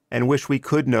and wish we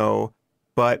could know,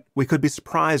 but we could be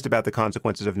surprised about the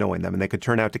consequences of knowing them, and they could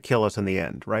turn out to kill us in the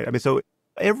end, right? I mean, so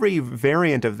every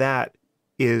variant of that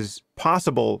is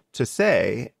possible to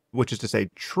say, which is to say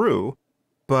true,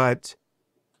 but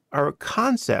our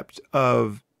concept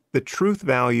of the truth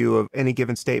value of any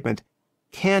given statement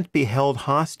can't be held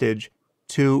hostage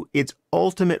to its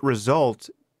ultimate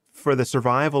result for the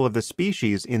survival of the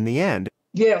species in the end.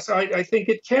 Yes, I think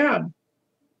it can.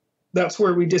 That's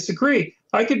where we disagree.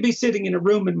 I could be sitting in a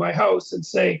room in my house and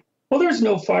say, well, there's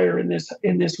no fire in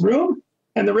this room,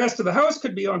 and the rest of the house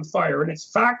could be on fire. And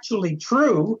it's factually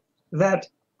true that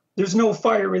there's no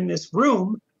fire in this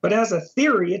room, but as a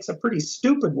theory, it's a pretty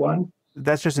stupid one.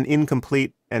 That's just an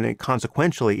incomplete and a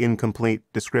consequentially incomplete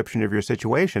description of your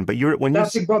situation. But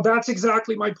that's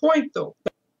exactly my point, though.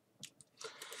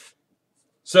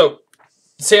 So,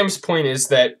 Sam's point is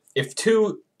that if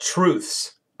two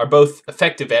truths are both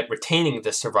effective at retaining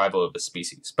the survival of a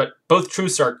species, but both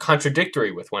truths are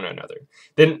contradictory with one another,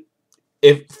 then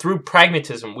if through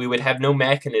pragmatism we would have no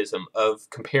mechanism of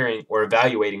comparing or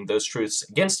evaluating those truths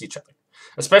against each other,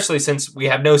 especially since we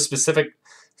have no specific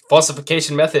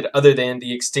falsification method other than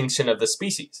the extinction of the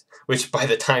species, which by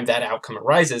the time that outcome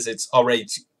arises, it's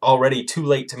already too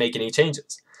late to make any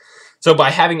changes. So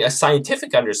by having a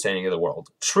scientific understanding of the world,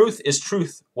 truth is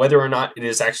truth, whether or not it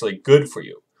is actually good for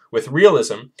you. With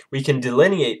realism, we can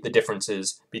delineate the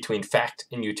differences between fact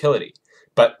and utility,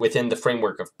 but within the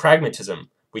framework of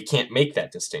pragmatism, we can't make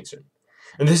that distinction.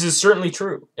 And this is certainly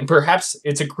true, and perhaps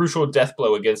it's a crucial death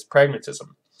blow against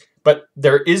pragmatism. But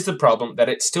there is the problem that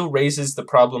it still raises the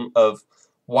problem of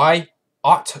why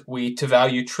ought we to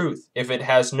value truth if it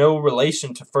has no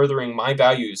relation to furthering my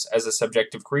values as a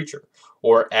subjective creature,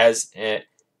 or as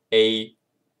a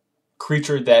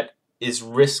creature that is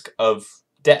risk of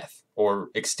death or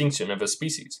extinction of a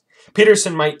species.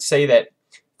 Peterson might say that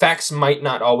facts might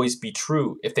not always be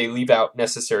true if they leave out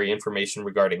necessary information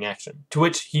regarding action, to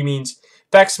which he means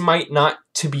facts might not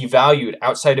to be valued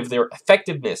outside of their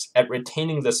effectiveness at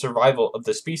retaining the survival of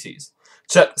the species,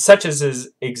 such as his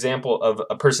example of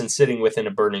a person sitting within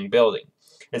a burning building.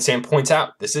 And Sam points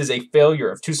out this is a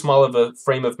failure of too small of a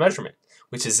frame of measurement,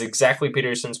 which is exactly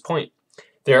Peterson's point.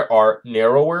 There are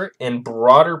narrower and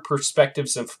broader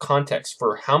perspectives of context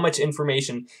for how much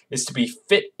information is to be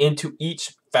fit into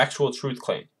each factual truth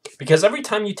claim. Because every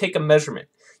time you take a measurement,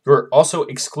 you're also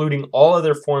excluding all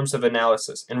other forms of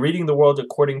analysis and reading the world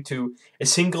according to a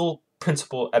single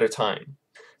principle at a time.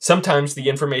 Sometimes the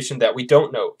information that we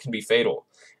don't know can be fatal,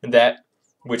 and that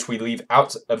which we leave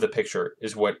out of the picture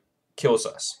is what kills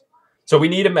us. So we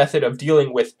need a method of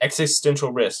dealing with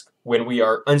existential risk when we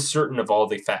are uncertain of all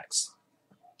the facts.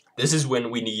 This is when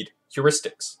we need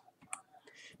heuristics.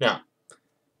 Now,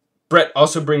 Bret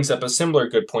also brings up a similar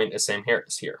good point as Sam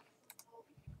Harris here.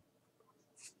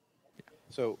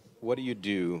 So what do you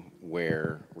do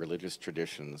where religious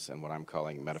traditions and what I'm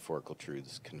calling metaphorical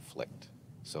truths conflict?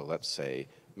 So let's say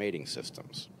mating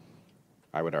systems.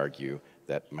 I would argue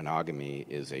that monogamy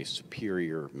is a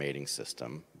superior mating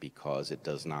system because it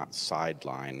does not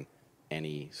sideline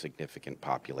any significant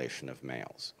population of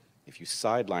males. If you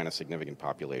sideline a significant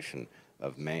population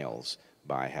of males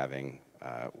by having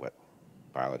what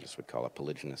biologists would call a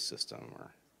polygynous system,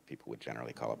 or people would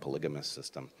generally call a polygamous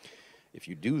system, if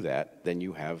you do that, then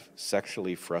you have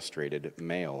sexually frustrated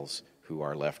males who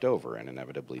are left over and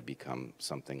inevitably become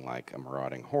something like a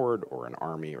marauding horde or an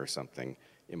army or something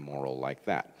immoral like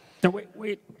that. Now,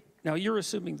 wait. Now, you're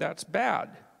assuming that's bad.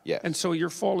 Yes. And so you're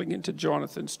falling into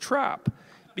Jonathan's trap.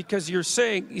 Because you're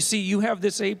saying, you see, you have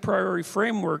this a priori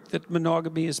framework that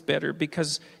monogamy is better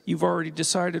because you've already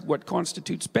decided what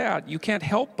constitutes bad. You can't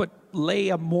help but lay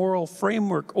a moral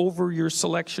framework over your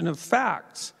selection of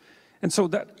facts. And so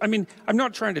that, I mean, I'm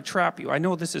not trying to trap you. I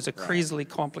know this is a crazily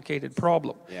complicated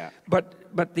problem. Yeah.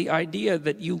 But the idea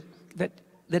that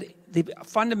the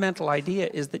fundamental idea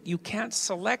is that you can't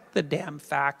select the damn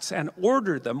facts and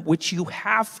order them, which you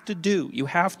have to do. You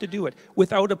have to do it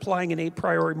without applying an a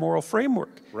priori moral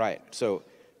framework. Right. So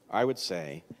I would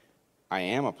say I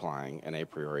am applying an a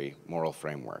priori moral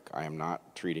framework. I am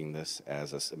not treating this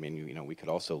as a, I mean, you know, we could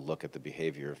also look at the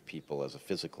behavior of people as a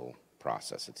physical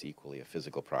process. It's equally a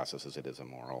physical process as it is a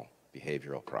moral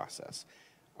behavioral process.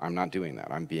 I'm not doing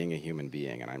that. I'm being a human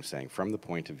being, and I'm saying from the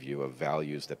point of view of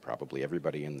values that probably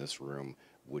everybody in this room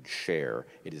would share.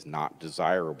 It is not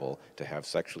desirable to have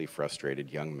sexually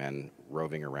frustrated young men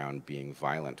roving around being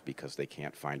violent because they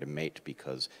can't find a mate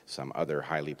because some other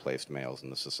highly placed males in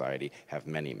the society have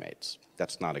many mates.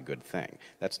 That's not a good thing.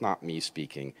 That's not me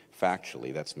speaking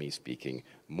factually, that's me speaking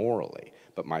morally.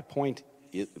 But my point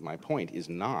is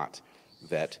not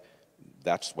that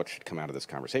that's what should come out of this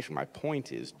conversation. My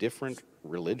point is different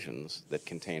religions that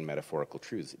contain metaphorical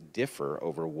truths differ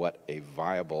over what a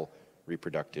viable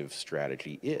reproductive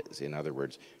strategy is. In other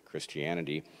words,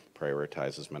 Christianity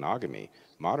prioritizes monogamy.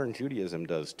 Modern Judaism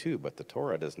does too, but the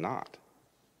Torah does not.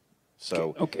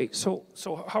 So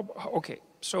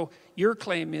So your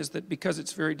claim is that because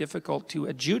it's very difficult to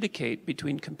adjudicate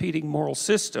between competing moral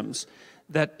systems,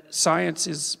 that science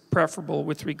is preferable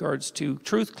with regards to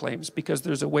truth claims because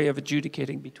there's a way of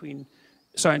adjudicating between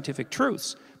scientific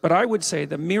truths. But I would say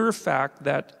the mere fact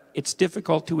that it's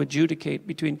difficult to adjudicate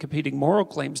between competing moral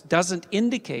claims doesn't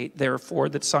indicate, therefore,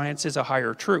 that science is a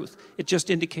higher truth. It just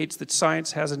indicates that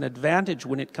science has an advantage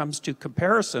when it comes to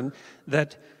comparison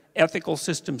that ethical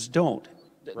systems don't.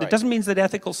 Right. It doesn't mean that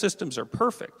ethical systems are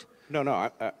perfect. No.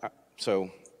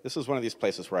 So this is one of these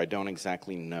places where I don't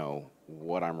exactly know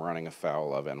what I'm running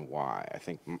afoul of and why. I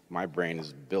think my brain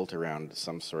is built around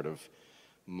some sort of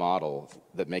model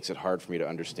that makes it hard for me to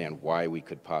understand why we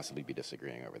could possibly be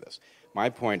disagreeing over this. My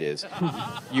point is,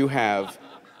 you have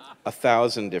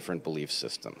 1,000 different belief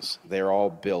systems. They're all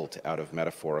built out of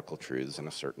metaphorical truths and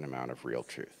a certain amount of real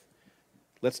truth.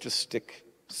 Let's just stick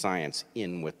science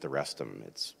in with the rest of them.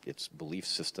 It's belief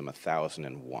system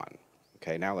 1,001.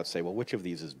 Okay, now let's say, well, which of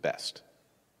these is best?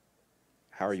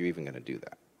 How are you even going to do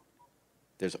that?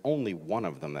 There's only one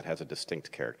of them that has a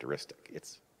distinct characteristic.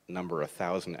 It's number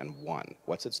 1,001.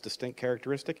 What's its distinct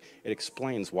characteristic? It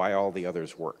explains why all the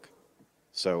others work.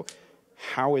 So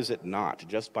how is it not,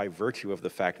 just by virtue of the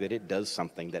fact that it does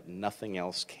something that nothing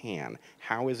else can,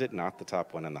 how is it not the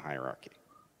top one in the hierarchy?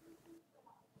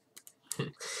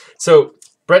 So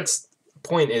Bret's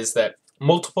point is that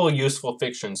multiple useful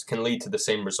fictions can lead to the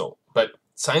same result, but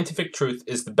scientific truth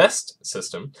is the best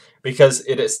system because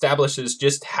it establishes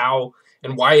just how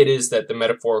and why it is that the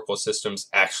metaphorical systems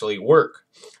actually work.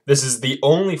 This is the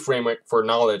only framework for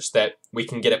knowledge that we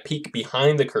can get a peek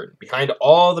behind the curtain, behind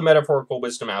all the metaphorical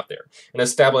wisdom out there, and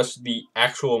establish the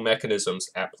actual mechanisms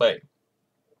at play.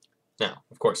 Now,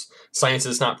 of course, science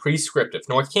is not prescriptive,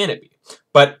 nor can it be,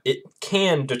 but it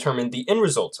can determine the end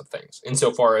results of things,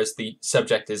 insofar as the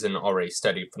subject is an already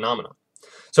studied phenomenon.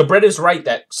 So Bret is right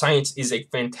that science is a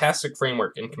fantastic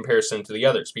framework in comparison to the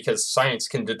others, because science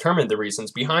can determine the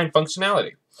reasons behind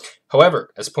functionality. However,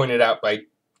 as pointed out by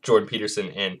Jordan Peterson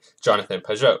and Jonathan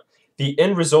Pageau, the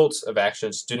end results of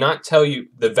actions do not tell you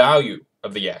the value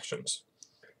of the actions.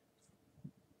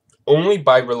 Only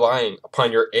by relying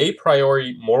upon your a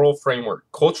priori moral framework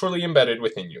culturally embedded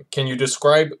within you can you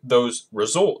describe those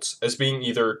results as being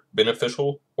either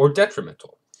beneficial or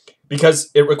detrimental, because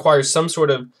it requires some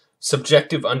sort of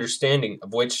subjective understanding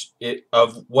of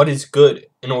what is good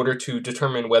in order to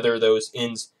determine whether those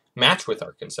ends match with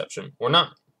our conception or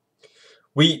not.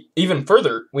 Even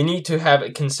further, we need to have a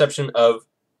conception of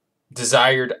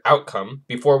desired outcome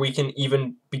before we can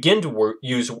even begin to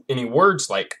use any words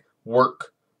like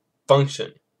work,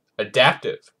 function,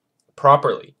 adaptive,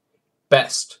 properly,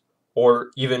 best, or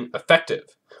even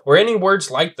effective, or any words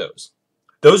like those.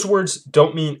 Those words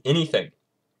don't mean anything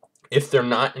if they're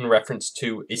not in reference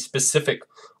to a specific,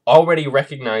 already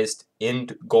recognized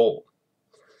end goal.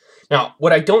 Now,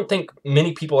 what I don't think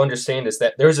many people understand is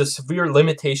that there is a severe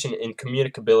limitation in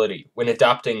communicability when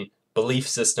adopting belief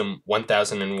system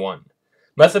 1001.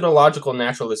 Methodological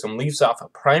naturalism leaves off a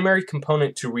primary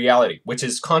component to reality, which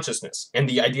is consciousness, and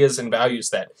the ideas and values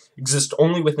that exist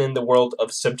only within the world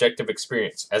of subjective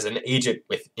experience as an agent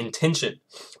with intention,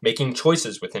 making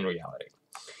choices within reality.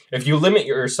 If you limit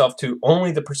yourself to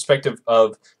only the perspective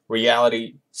of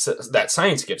reality that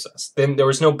science gives us, then there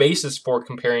is no basis for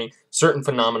comparing certain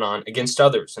phenomenon against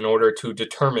others in order to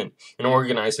determine and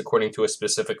organize according to a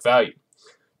specific value.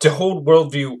 To hold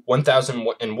worldview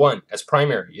 1001 as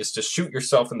primary is to shoot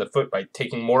yourself in the foot by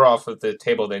taking more off of the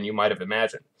table than you might have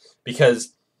imagined,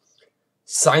 because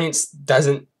science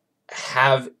doesn't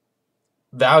have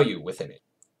value within it.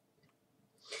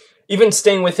 Even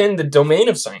staying within the domain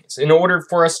of science, in order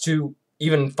for us to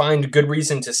even find good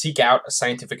reason to seek out a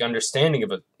scientific understanding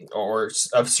of it or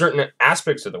of certain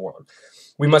aspects of the world,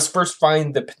 we must first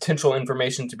find the potential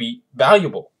information to be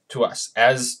valuable to us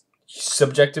as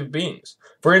subjective beings.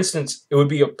 For instance, it would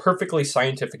be a perfectly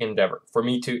scientific endeavor for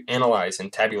me to analyze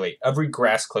and tabulate every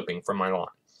grass clipping from my lawn.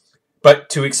 But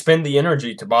to expend the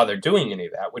energy to bother doing any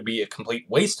of that would be a complete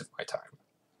waste of my time.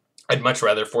 I'd much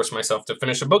rather force myself to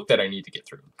finish a book that I need to get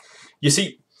through. You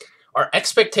see, our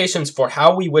expectations for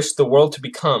how we wish the world to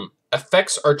become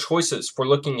affects our choices for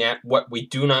looking at what we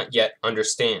do not yet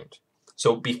understand.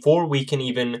 So before we can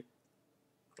even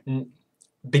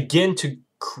begin to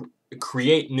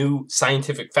create new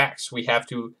scientific facts, we have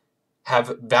to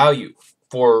have value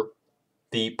for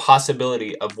the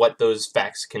possibility of what those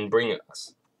facts can bring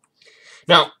us.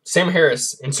 Now, Sam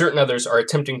Harris and certain others are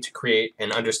attempting to create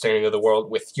an understanding of the world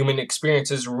with human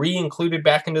experiences re-included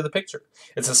back into the picture.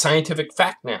 It's a scientific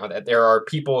fact now that there are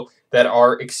people that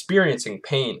are experiencing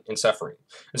pain and suffering.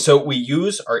 And so we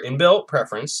use our inbuilt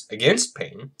preference against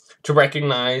pain to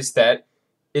recognize that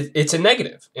it's a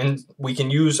negative. And we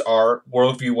can use our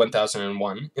worldview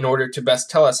 1001 in order to best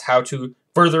tell us how to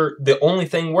further the only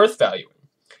thing worth valuing,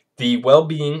 the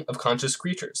well-being of conscious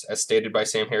creatures, as stated by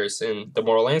Sam Harris in The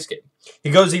Moral Landscape. He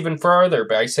goes even further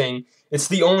by saying it's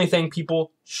the only thing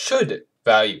people should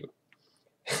value,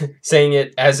 saying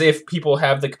it as if people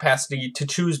have the capacity to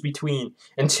choose between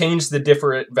and change the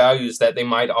different values that they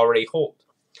might already hold.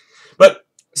 But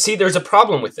see, there's a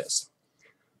problem with this.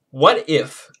 What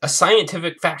if a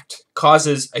scientific fact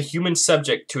causes a human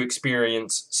subject to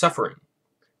experience suffering?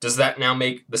 Does that now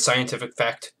make the scientific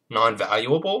fact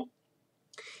non-valuable?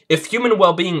 If human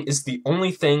well-being is the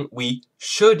only thing we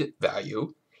should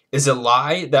value, is a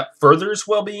lie that furthers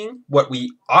well-being what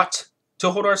we ought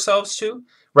to hold ourselves to,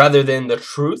 rather than the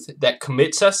truth that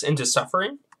commits us into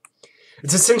suffering?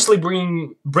 It's essentially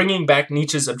bringing back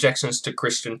Nietzsche's objections to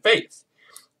Christian faith.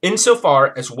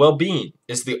 Insofar as well-being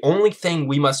is the only thing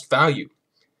we must value,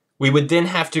 we would then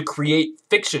have to create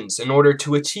fictions in order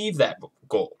to achieve that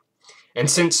goal. And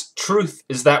since truth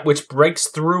is that which breaks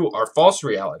through our false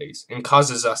realities and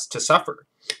causes us to suffer,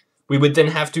 we would then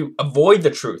have to avoid the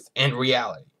truth and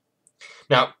reality.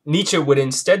 Now, Nietzsche would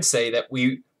instead say that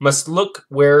we must look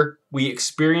where we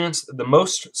experience the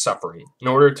most suffering in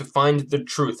order to find the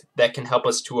truth that can help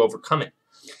us to overcome it.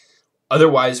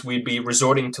 Otherwise, we'd be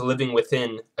resorting to living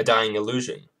within a dying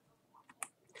illusion.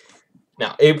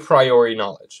 Now, a priori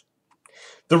knowledge.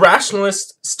 The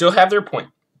rationalists still have their point.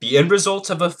 The end results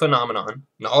of a phenomenon,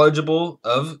 knowledgeable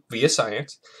of via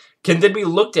science, can then be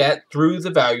looked at through the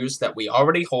values that we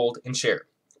already hold and share.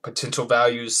 Potential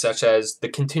values such as the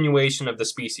continuation of the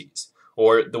species,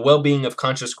 or the well-being of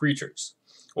conscious creatures,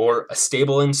 or a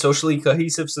stable and socially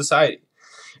cohesive society.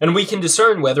 And we can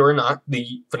discern whether or not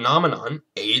the phenomenon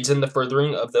aids in the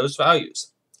furthering of those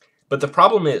values. But the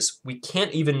problem is, we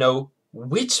can't even know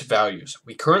which values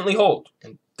we currently hold,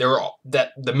 and there are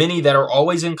the many that are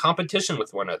always in competition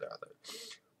with one another.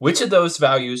 Which of those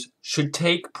values should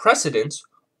take precedence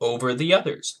over the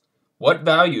others? What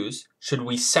values should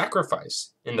we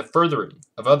sacrifice in the furthering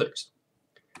of others?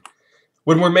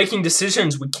 When we're making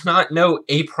decisions, we cannot know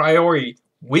a priori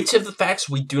which of the facts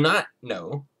we do not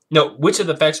know. No, which of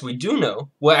the facts we do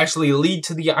know will actually lead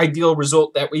to the ideal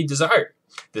result that we desire.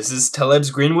 This is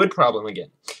Taleb's Greenwood problem again.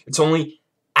 It's only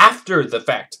after the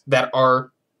fact that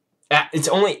it's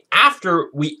only after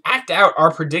we act out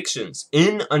our predictions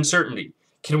in uncertainty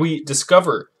can we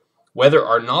discover whether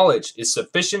our knowledge is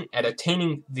sufficient at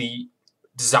attaining the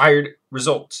desired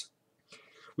results.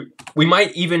 We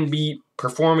might even be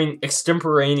performing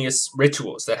extemporaneous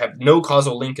rituals that have no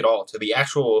causal link at all to the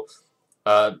actual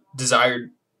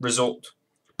desired result.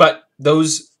 But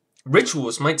those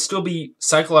rituals might still be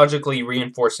psychologically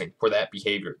reinforcing for that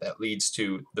behavior that leads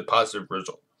to the positive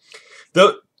result.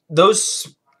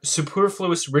 Those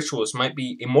superfluous rituals might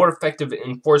be a more effective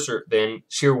enforcer than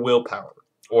sheer willpower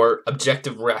or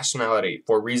objective rationality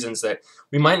for reasons that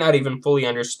we might not even fully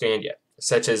understand yet,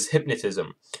 such as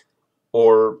hypnotism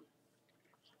or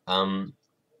the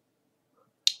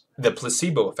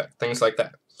placebo effect, things like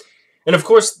that. And of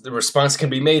course, the response can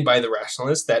be made by the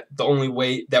rationalist that the only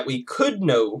way that we could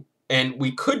know and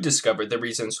we could discover the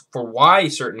reasons for why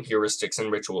certain heuristics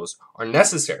and rituals are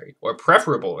necessary or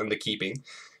preferable in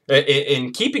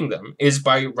keeping them is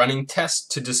by running tests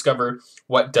to discover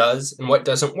what does and what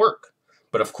doesn't work.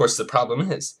 But of course, the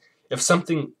problem is, if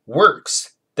something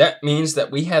works, that means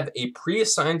that we have a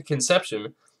pre-assigned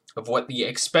conception of what the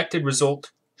expected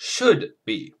result should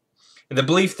be. And the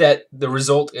belief that the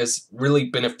result is really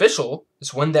beneficial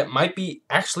is one that might be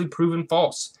actually proven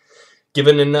false,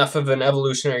 given enough of an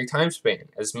evolutionary time span,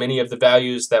 as many of the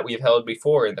values that we've held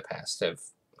before in the past have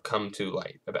come to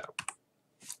light about.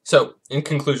 So, in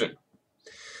conclusion,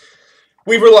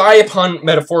 we rely upon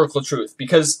metaphorical truth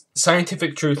because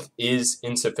scientific truth is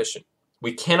insufficient.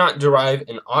 We cannot derive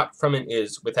an ought from an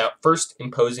is without first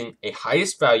imposing a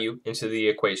highest value into the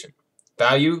equation.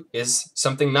 Value is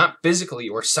something not physically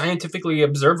or scientifically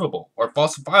observable or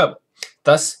falsifiable.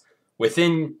 Thus,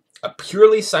 within a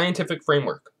purely scientific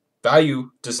framework.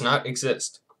 Value does not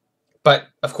exist. But,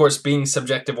 of course, being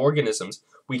subjective organisms,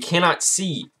 we cannot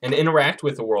see and interact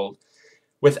with the world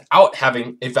without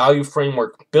having a value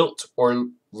framework built or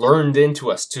learned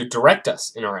into us to direct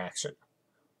us in our action,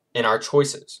 in our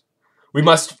choices. We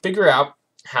must figure out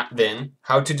then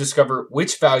how to discover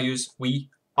which values we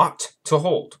ought to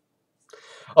hold.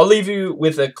 I'll leave you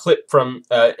with a clip from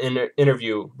an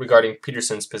interview regarding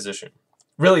Peterson's position.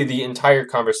 Really, the entire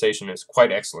conversation is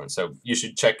quite excellent, so you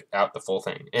should check out the full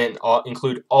thing. And I'll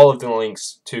include all of the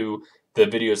links to the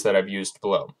videos that I've used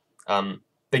below.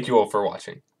 Thank you all for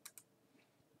watching.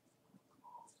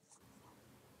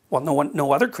 Well,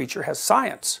 no other creature has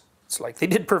science. It's like they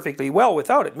did perfectly well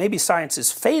without it. Maybe science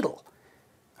is fatal.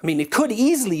 I mean, it could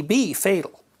easily be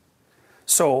fatal.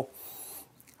 So,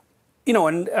 you know,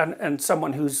 and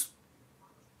someone who's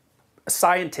a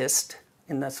scientist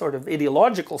in the sort of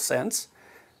ideological sense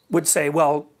would say,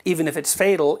 well, even if it's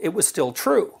fatal, it was still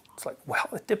true. It's like, well,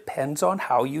 it depends on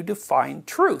how you define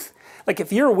truth. Like,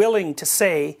 if you're willing to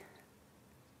say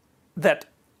that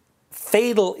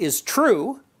fatal is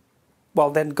true, well,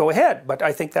 then go ahead. But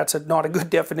I think that's not a good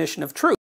definition of truth.